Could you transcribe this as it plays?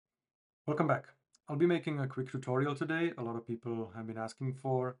Welcome back. I'll be making a quick tutorial today. A lot of people have been asking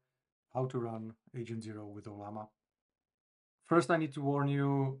for how to run Agent Zero with Ollama. First, I need to warn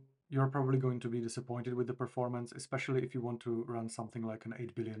you, you're probably going to be disappointed with the performance, especially if you want to run something like an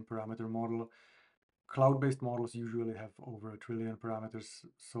 8 billion parameter model. Cloud-based models usually have over 1 trillion parameters,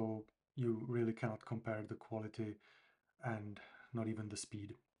 so you really cannot compare the quality and not even the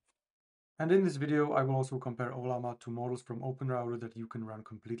speed. And in this video, I will also compare Ollama to models from OpenRouter that you can run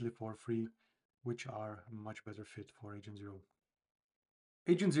completely for free, which are a much better fit for Agent Zero.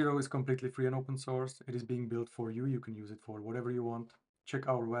 Agent Zero is completely free and open source. It is being built for you. You can use it for whatever you want. Check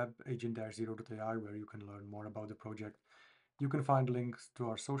our web, agent-zero.ai, where you can learn more about the project. You can find links to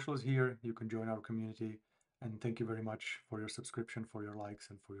our socials here. You can join our community. And thank you very much for your subscription, for your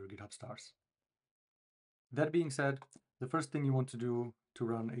likes, and for your GitHub stars. That being said, the first thing you want to do to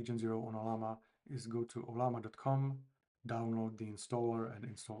run Agent Zero on Ollama is go to ollama.com, download the installer, and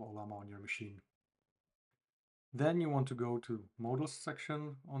install Ollama on your machine. Then you want to go to models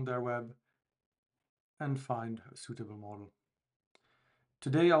section on their web and find a suitable model.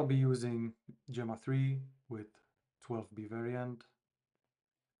 Today I'll be using Gemma 3 with 12B variant.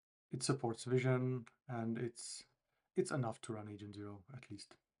 It supports vision and it's enough to run Agent Zero at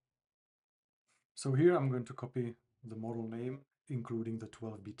least. So here I'm going to copy the model name, including the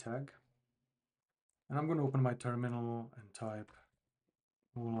 12B tag. And I'm going to open my terminal and type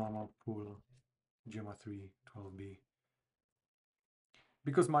Ollama pool Gemma 3 12B.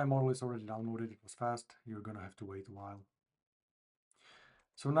 Because my model is already downloaded, it was fast, you're going to have to wait a while.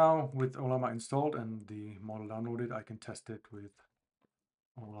 So now with Ollama installed and the model downloaded, I can test it with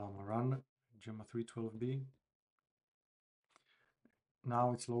Ollama run Gemma 312B.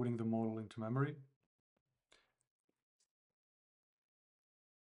 Now it's loading the model into memory.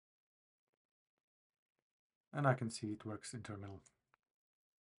 And I can see it works in terminal.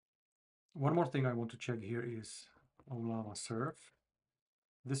 One more thing I want to check here is Ollama serve.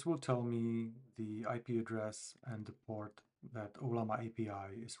 This will tell me the IP address and the port that Ollama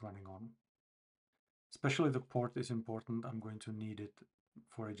API is running on. Especially the port is important. I'm going to need it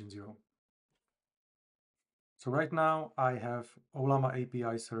for Agent Zero. So right now I have Ollama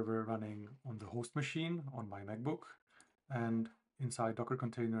API server running on the host machine on my MacBook, and inside Docker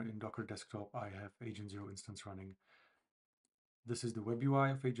container in Docker desktop I have Agent Zero instance running. This is the web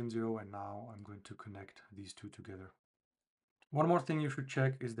UI of Agent Zero, and now I'm going to connect these two together. One more thing you should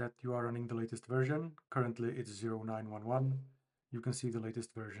check is that you are running the latest version. Currently it's 0911. You can see the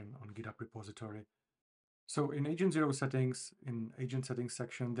latest version on GitHub repository. So in Agent Zero settings, in Agent Settings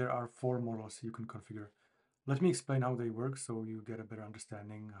section, there are 4 models you can configure. Let me explain how they work so you get a better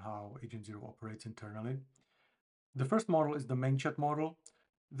understanding how Agent Zero operates internally. The first model is the main chat model.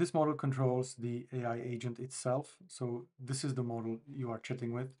 This model controls the AI agent itself. So this is the model you are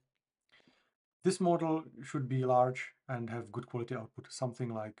chatting with. This model should be large and have good quality output,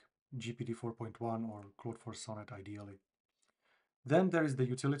 something like GPT 4.1 or Claude 4 Sonnet ideally. Then there is the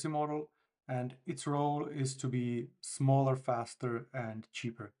utility model, and its role is to be smaller, faster, and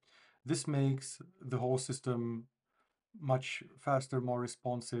cheaper. This makes the whole system much faster, more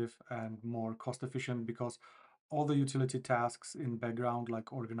responsive, and more cost efficient because all the utility tasks in background,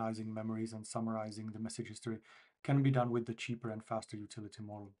 like organizing memories and summarizing the message history, can be done with the cheaper and faster utility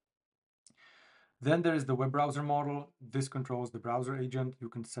model. Then there is the web browser model. This controls the browser agent. You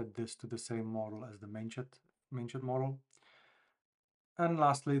can set this to the same model as the main chat model. And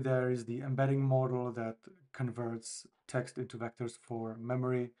lastly, there is the embedding model that converts text into vectors for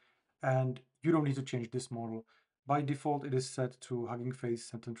memory. And you don't need to change this model. By default, it is set to Hugging Face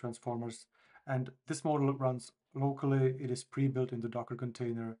sentence transformers. And this model runs locally. It is pre-built in the Docker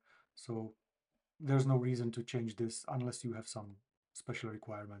container. So there's no reason to change this unless you have some special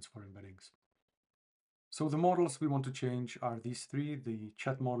requirements for embeddings. So the models we want to change are these 3, the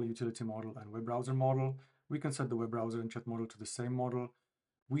chat model, utility model, and web browser model. We can set the web browser and chat model to the same model.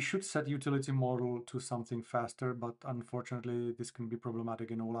 We should set utility model to something faster, but unfortunately this can be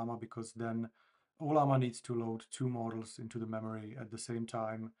problematic in Ollama because then Ollama needs to load 2 models into the memory at the same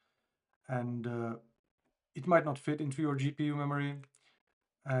time. And it might not fit into your GPU memory.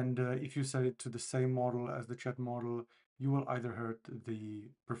 And if you set it to the same model as the chat model, you will either hurt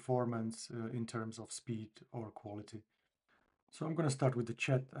the performance in terms of speed or quality. So I'm going to start with the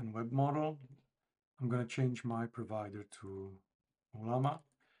chat and web model. I'm going to change my provider to Ollama,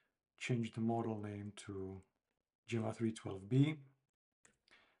 change the model name to Gemma 312B,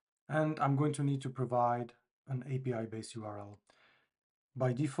 and I'm going to need to provide an API-based URL.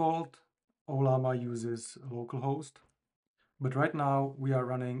 By default, Ollama uses localhost, But right now we are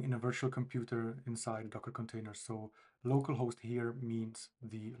running in a virtual computer inside a Docker container. So localhost here means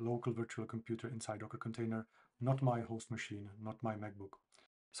the local virtual computer inside Docker container, not my host machine, not my MacBook.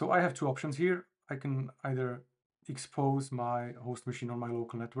 So I have two options here. I can either expose my host machine on my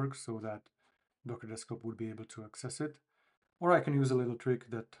local network so that Docker Desktop would be able to access it, or I can use a little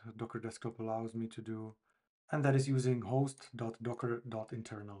trick that Docker Desktop allows me to do, and that is using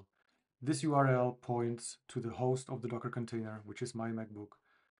host.docker.internal. This URL points to the host of the Docker container, which is my MacBook.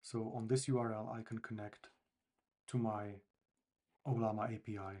 So on this URL, I can connect to my Ollama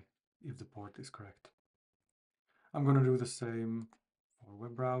API if the port is correct. I'm going to do the same for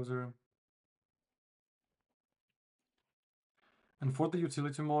web browser. And for the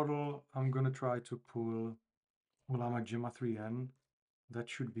utility model, I'm going to try to pull Ollama Gemma 3N. That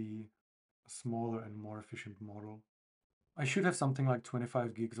should be a smaller and more efficient model. I should have something like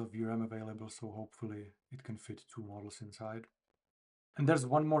 25 gigs of VRAM available, so hopefully it can fit two models inside. And there's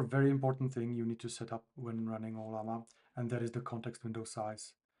one more very important thing you need to set up when running Ollama, and that is the context window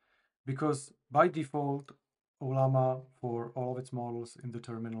size. Because by default, Ollama, for all of its models in the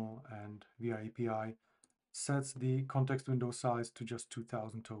terminal and via API, sets the context window size to just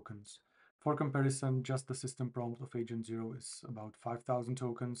 2000 tokens. For comparison, just the system prompt of Agent 0 is about 5000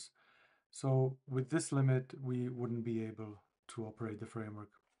 tokens. So with this limit, we wouldn't be able to operate the framework.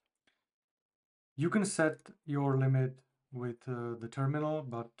 You can set your limit with the terminal,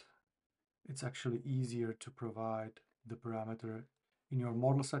 but it's actually easier to provide the parameter in your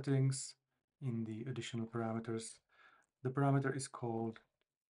model settings in the additional parameters. The parameter is called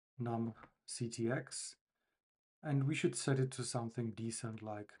numctx, and we should set it to something decent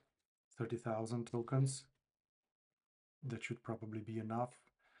like 30,000 tokens. That should probably be enough.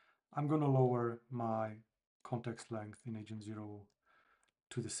 I'm going to lower my context length in Agent 0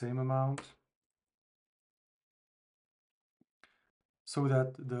 to the same amount so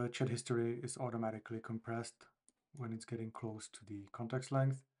that the chat history is automatically compressed when it's getting close to the context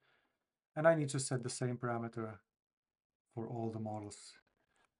length. And I need to set the same parameter for all the models,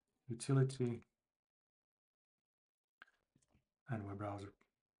 utility and web browser.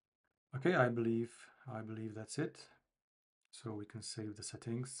 Okay, I believe that's it. So we can save the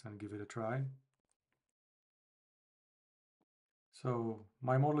settings and give it a try. So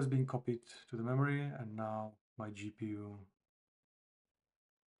my model is being copied to the memory, and now my GPU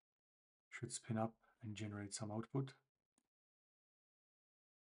should spin up and generate some output.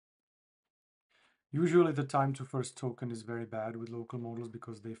 Usually the time to first token is very bad with local models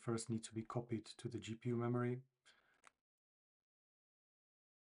because they first need to be copied to the GPU memory.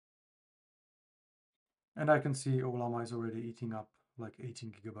 And I can see Ollama is already eating up like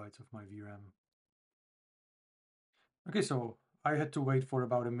 18 gigabytes of my VRAM. Okay, so I had to wait for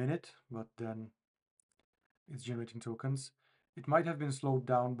about a minute, but then it's generating tokens. It might have been slowed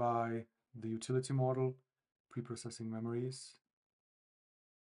down by the utility model, preprocessing memories.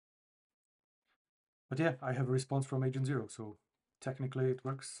 But yeah, I have a response from Agent 0, so technically it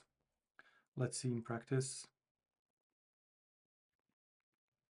works. Let's see in practice.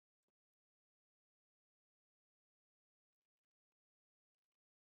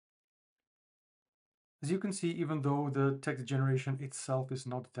 As you can see, even though the text generation itself is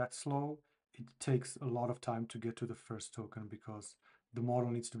not that slow, it takes a lot of time to get to the first token because the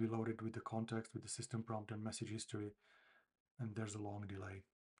model needs to be loaded with the context, with the system prompt and message history, and there's a long delay.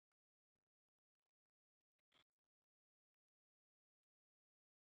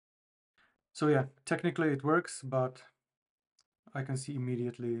 So yeah, technically it works, but I can see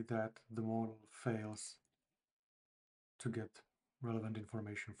immediately that the model fails to get relevant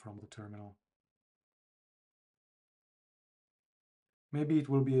information from the terminal. Maybe it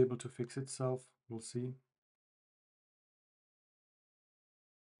will be able to fix itself, we'll see.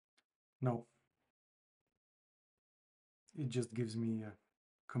 No, it just gives me a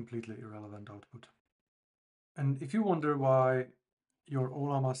completely irrelevant output. And if you wonder why your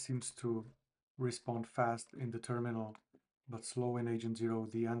Ollama seems to respond fast in the terminal but slow in Agent 0,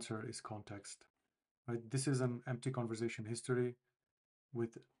 the answer is context. Right? This is an empty conversation history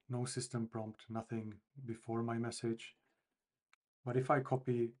with no system prompt, nothing before my message. But if I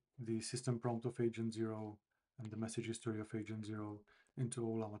copy the system prompt of Agent 0 and the message history of Agent 0 into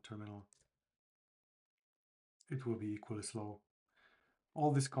Ollama terminal, it will be equally slow.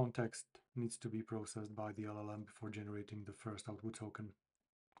 All this context needs to be processed by the LLM before generating the first output token.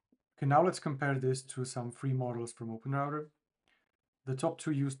 Okay, now let's compare this to some free models from OpenRouter. The top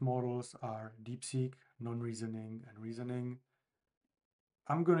two used models are DeepSeek, non-reasoning, and reasoning.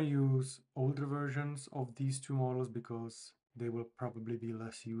 I'm going to use older versions of these two models because they will probably be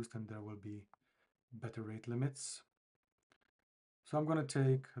less used and there will be better rate limits. So I'm going to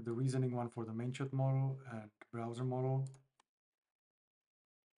take the reasoning one for the main chat model and browser model,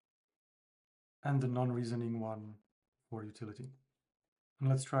 and the non-reasoning one for utility. And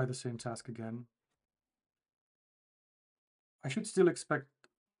let's try the same task again. I should still expect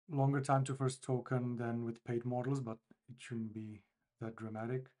longer time to first token than with paid models, but it shouldn't be that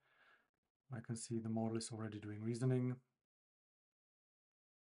dramatic. I can see the model is already doing reasoning.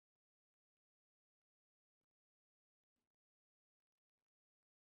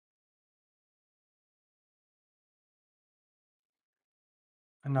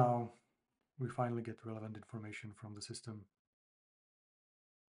 And now we finally get relevant information from the system.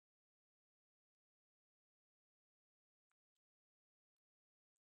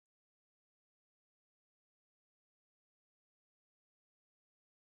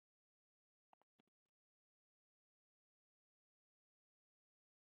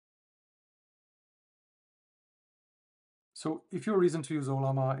 So if your reason to use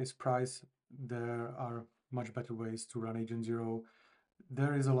Ollama is price, there are much better ways to run Agent Zero.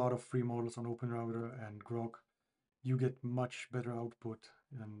 There is a lot of free models on OpenRouter and Grok. You get much better output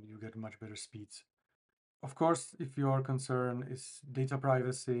and you get much better speeds. Of course, if your concern is data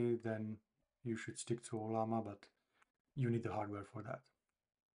privacy, then you should stick to Ollama, but you need the hardware for that.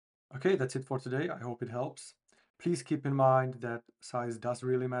 Okay, that's it for today. I hope it helps. Please keep in mind that size does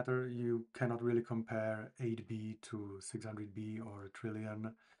really matter. You cannot really compare 8B to 600B or a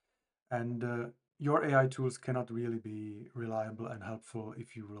trillion. And your AI tools cannot really be reliable and helpful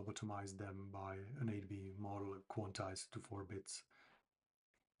if you lobotomize them by an 8B model quantized to 4 bits.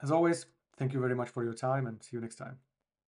 As always, thank you very much for your time and see you next time.